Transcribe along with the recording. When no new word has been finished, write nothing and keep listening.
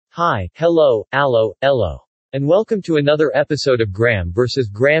Hi, hello, allo, ello. And welcome to another episode of Graham vs.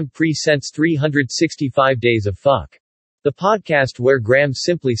 Graham Presents 365 Days of Phuck. The podcast where Graham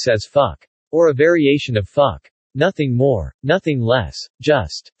simply says fuck. Or a variation of fuck. Nothing more, nothing less,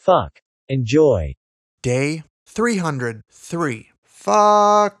 just fuck. Enjoy. Day 303.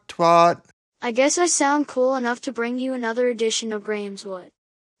 Fuck twat. I guess I sound cool enough to bring you another edition of Graham's What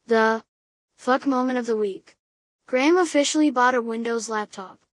the Fuck Moment of the Week. Graham officially bought a Windows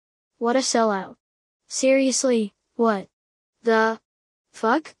laptop. What a sellout. Seriously, what the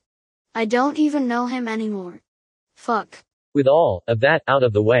fuck? I don't even know him anymore. Fuck. With all of that out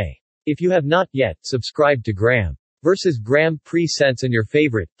of the way, if you have not yet subscribed to Graham vs. Graham Presents on your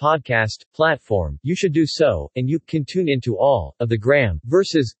favorite podcast platform, you should do so, and you can tune into all of the Graham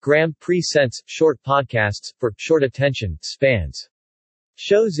vs. Graham Presents short podcasts for short attention spans.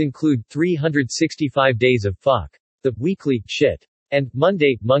 Shows include 365 Days of Fuck, The Weekly Shit, and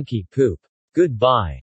Monday Monkey Poop. Goodbye.